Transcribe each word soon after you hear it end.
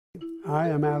I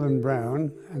am Alan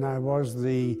Brown, and I was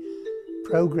the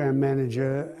program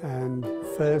manager and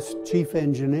first chief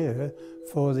engineer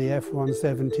for the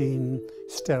F-117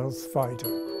 stealth fighter.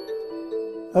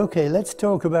 Okay, let's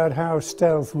talk about how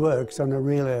stealth works on a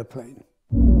real airplane.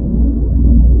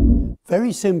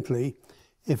 Very simply,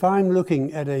 if I'm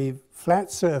looking at a flat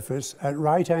surface at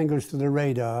right angles to the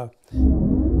radar,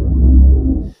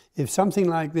 if something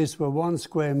like this were 1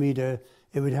 square meter,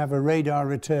 it would have a radar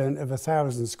return of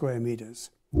 1,000 square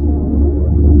meters.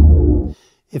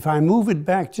 If I move it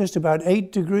back just about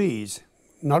 8 degrees,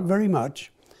 not very much,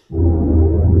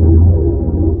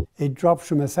 it drops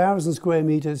from 1,000 square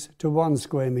meters to 1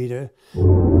 square meter.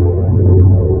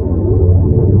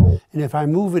 And if I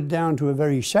move it down to a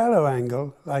very shallow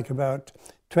angle, like about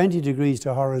 20 degrees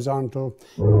to horizontal,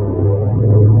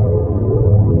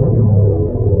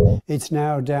 it's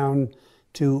now down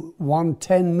to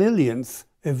 1/10,000,000th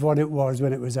of what it was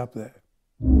when it was up there.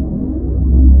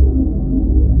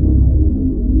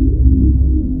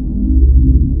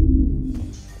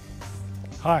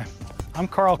 Hi, I'm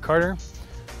Carl Carter.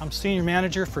 I'm Senior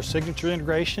Manager for Signature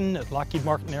Integration at Lockheed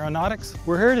Martin Aeronautics.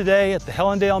 We're here today at the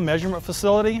Hallandale Measurement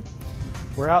Facility.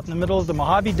 We're out in the middle of the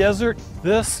Mojave Desert.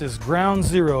 This is ground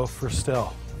zero for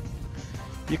stealth.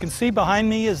 You can see behind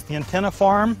me is the antenna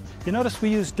farm. You notice we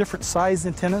use different size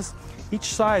antennas.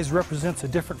 Each size represents a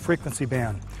different frequency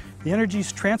band. The energy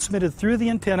is transmitted through the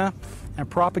antenna and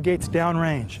propagates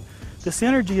downrange. This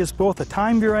energy is both a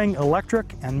time-varying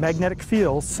electric and magnetic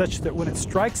field such that when it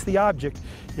strikes the object,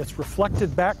 it's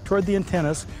reflected back toward the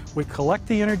antennas. We collect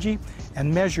the energy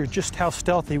and measure just how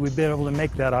stealthy we've been able to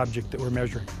make that object that we're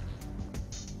measuring.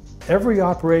 Every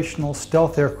operational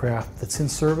stealth aircraft that's in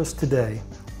service today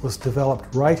was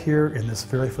developed right here in this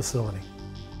very facility.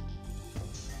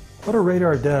 What a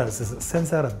radar does is it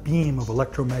sends out a beam of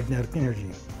electromagnetic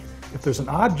energy. If there's an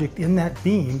object in that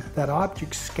beam, that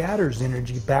object scatters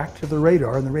energy back to the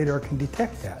radar and the radar can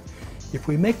detect that. If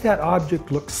we make that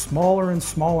object look smaller and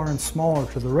smaller and smaller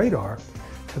to the radar,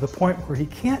 to the point where he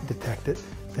can't detect it,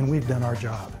 then we've done our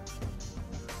job.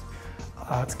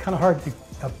 It's kind of hard to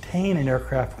obtain an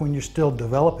aircraft when you're still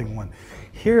developing one.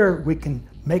 Here we can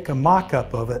make a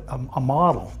mock-up of it, a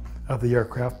model of the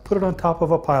aircraft, put it on top of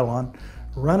a pylon,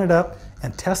 run it up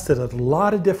and test it at a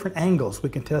lot of different angles. We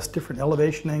can test different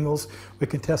elevation angles, we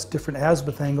can test different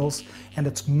azimuth angles, and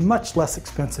it's much less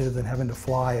expensive than having to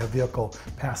fly a vehicle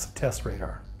past the test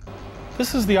radar.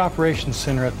 This is the operations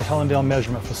center at the Hallandale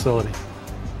Measurement Facility.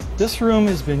 This room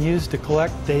has been used to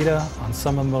collect data on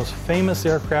some of the most famous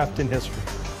aircraft in history,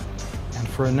 and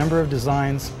for a number of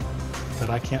designs that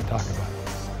I can't talk about.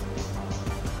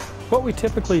 What we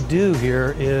typically do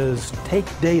here is take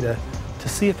data to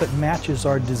see if it matches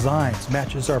our designs,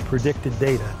 matches our predicted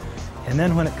data. And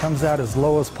then when it comes out as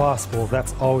low as possible,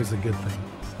 that's always a good thing.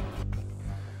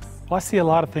 Well, I see a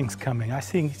lot of things coming. I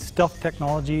see stealth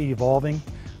technology evolving.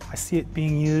 I see it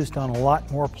being used on a lot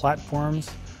more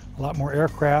platforms, a lot more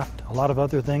aircraft, a lot of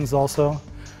other things also.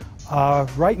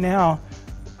 Right now,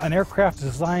 an aircraft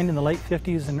designed in the late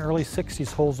 50s and early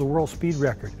 60s holds the world speed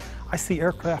record. I see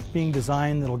aircraft being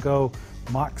designed that'll go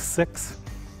Mach 6.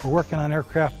 We're working on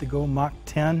aircraft to go Mach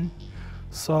 10.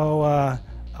 So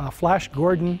Flash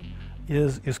Gordon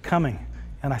is coming,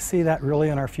 and I see that really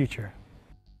in our future.